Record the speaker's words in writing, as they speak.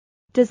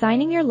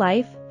Designing Your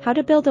Life, How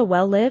to Build a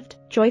Well-Lived,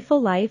 Joyful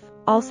Life,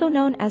 also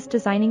known as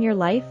Designing Your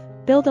Life,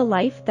 Build a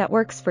Life That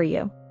Works for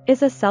You,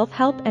 is a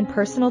self-help and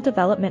personal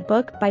development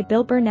book by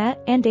Bill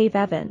Burnett and Dave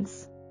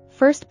Evans.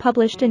 First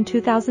published in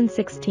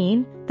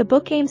 2016, the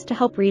book aims to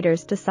help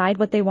readers decide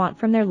what they want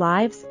from their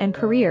lives and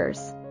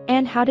careers,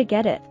 and how to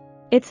get it.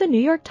 It's a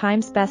New York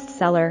Times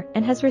bestseller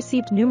and has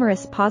received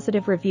numerous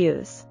positive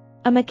reviews.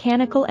 A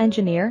mechanical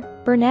engineer,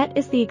 Burnett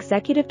is the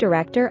executive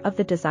director of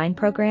the design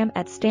program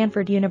at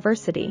Stanford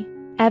University.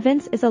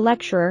 Evans is a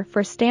lecturer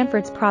for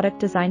Stanford's product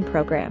design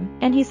program,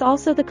 and he's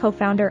also the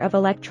co-founder of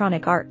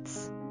Electronic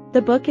Arts.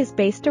 The book is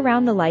based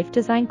around the life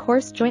design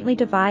course jointly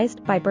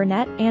devised by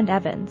Burnett and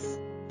Evans.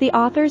 The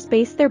authors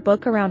base their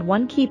book around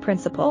one key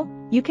principle: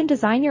 you can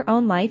design your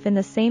own life in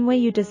the same way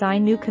you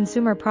design new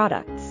consumer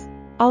products.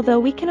 Although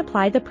we can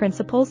apply the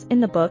principles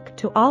in the book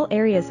to all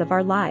areas of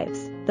our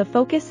lives, the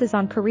focus is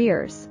on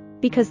careers,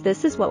 because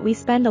this is what we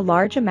spend a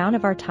large amount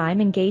of our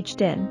time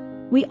engaged in.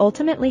 We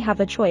ultimately have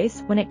a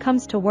choice when it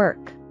comes to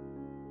work.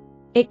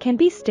 It can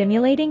be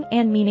stimulating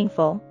and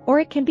meaningful,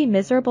 or it can be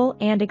miserable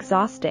and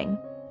exhausting.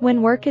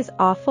 When work is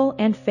awful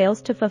and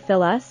fails to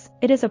fulfill us,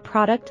 it is a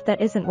product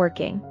that isn't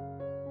working.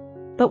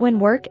 But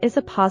when work is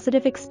a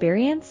positive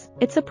experience,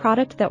 it's a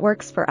product that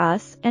works for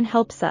us and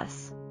helps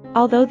us.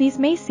 Although these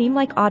may seem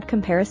like odd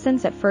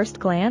comparisons at first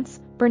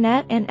glance,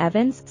 Burnett and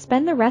Evans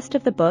spend the rest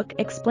of the book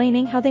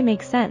explaining how they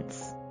make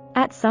sense.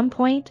 At some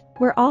point,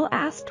 we're all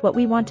asked what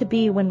we want to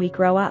be when we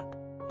grow up.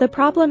 The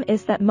problem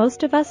is that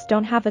most of us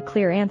don't have a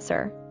clear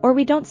answer, or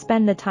we don't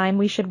spend the time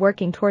we should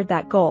working toward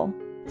that goal.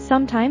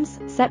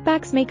 Sometimes,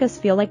 setbacks make us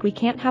feel like we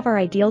can't have our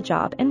ideal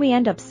job and we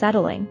end up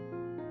settling.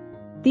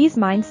 These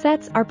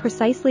mindsets are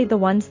precisely the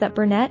ones that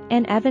Burnett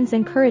and Evans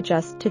encourage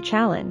us to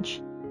challenge.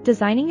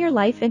 Designing Your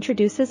Life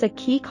introduces a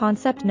key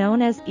concept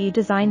known as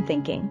design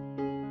thinking.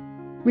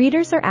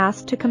 Readers are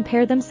asked to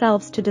compare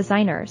themselves to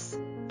designers.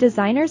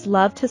 Designers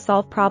love to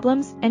solve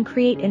problems and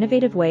create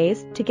innovative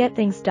ways to get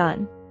things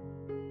done.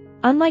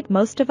 Unlike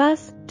most of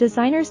us,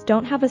 designers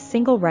don't have a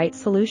single right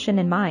solution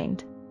in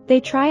mind. They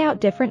try out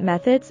different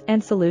methods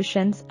and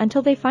solutions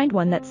until they find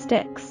one that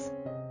sticks.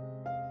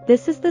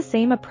 This is the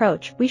same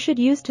approach we should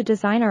use to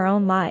design our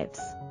own lives.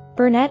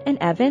 Burnett and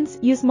Evans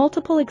use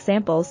multiple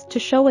examples to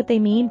show what they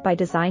mean by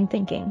design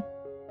thinking.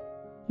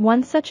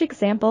 One such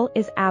example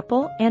is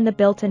Apple and the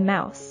built-in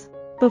mouse.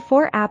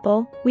 Before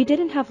Apple, we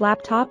didn't have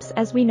laptops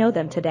as we know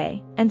them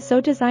today, and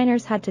so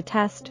designers had to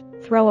test,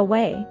 throw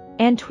away,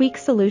 and tweak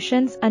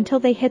solutions until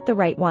they hit the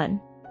right one.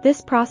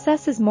 This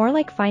process is more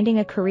like finding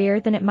a career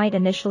than it might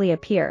initially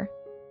appear.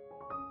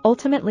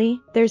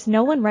 Ultimately, there's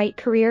no one right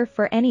career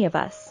for any of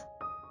us.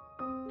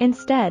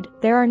 Instead,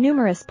 there are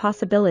numerous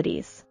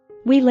possibilities.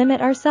 We limit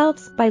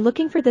ourselves by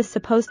looking for this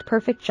supposed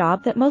perfect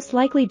job that most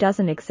likely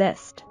doesn't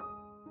exist.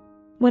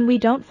 When we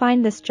don't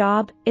find this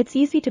job, it's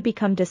easy to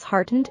become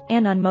disheartened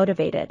and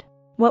unmotivated.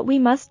 What we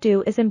must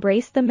do is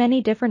embrace the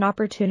many different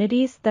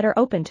opportunities that are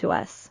open to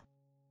us.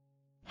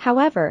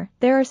 However,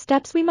 there are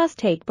steps we must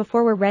take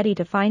before we're ready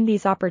to find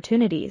these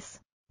opportunities.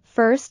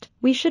 First,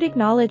 we should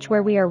acknowledge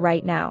where we are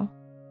right now.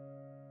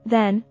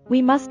 Then,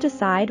 we must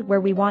decide where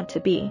we want to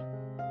be.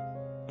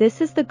 This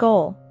is the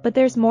goal, but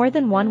there's more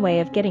than one way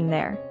of getting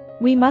there.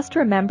 We must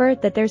remember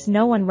that there's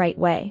no one right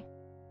way.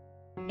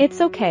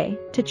 It's okay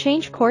to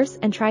change course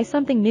and try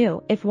something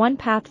new if one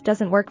path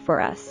doesn't work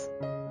for us.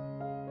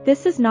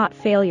 This is not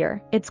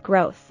failure, it's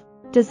growth.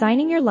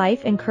 Designing Your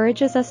Life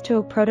encourages us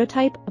to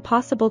prototype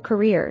possible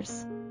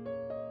careers.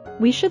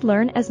 We should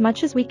learn as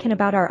much as we can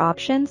about our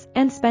options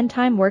and spend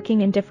time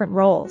working in different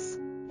roles.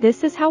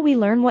 This is how we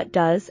learn what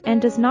does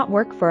and does not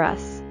work for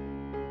us.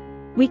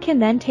 We can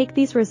then take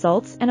these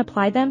results and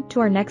apply them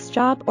to our next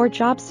job or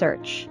job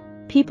search.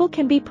 People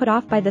can be put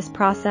off by this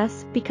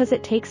process because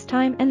it takes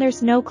time and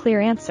there's no clear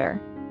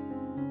answer.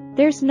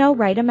 There's no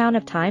right amount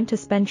of time to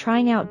spend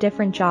trying out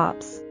different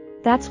jobs.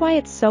 That's why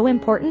it's so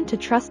important to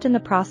trust in the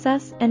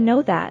process and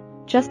know that,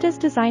 just as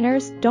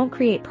designers don't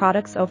create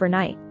products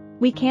overnight,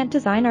 we can't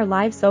design our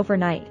lives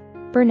overnight.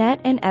 Burnett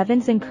and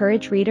Evans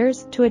encourage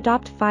readers to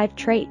adopt 5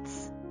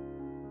 traits.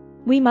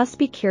 We must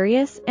be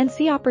curious and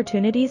see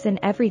opportunities in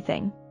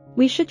everything.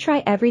 We should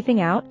try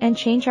everything out and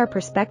change our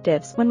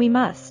perspectives when we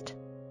must.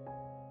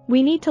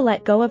 We need to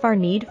let go of our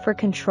need for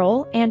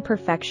control and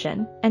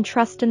perfection, and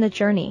trust in the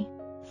journey.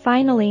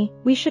 Finally,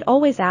 we should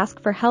always ask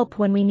for help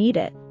when we need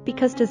it,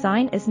 because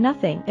design is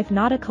nothing if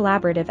not a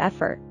collaborative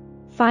effort.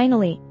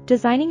 Finally,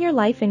 Designing Your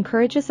Life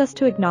encourages us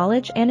to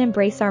acknowledge and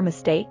embrace our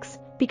mistakes,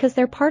 because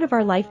they're part of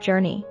our life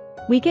journey.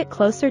 We get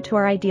closer to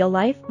our ideal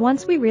life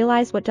once we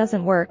realize what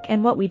doesn't work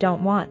and what we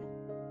don't want.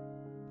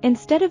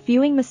 Instead of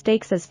viewing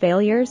mistakes as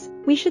failures,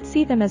 we should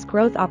see them as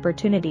growth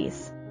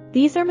opportunities.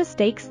 These are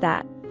mistakes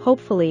that,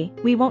 hopefully,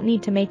 we won't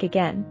need to make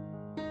again.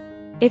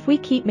 If we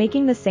keep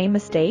making the same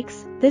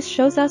mistakes, this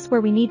shows us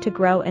where we need to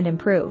grow and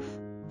improve.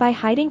 By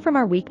hiding from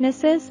our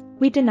weaknesses,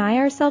 we deny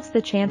ourselves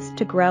the chance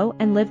to grow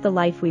and live the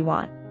life we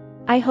want.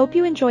 I hope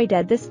you enjoyed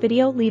this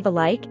video. Leave a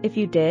like if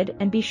you did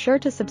and be sure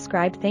to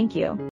subscribe. Thank you.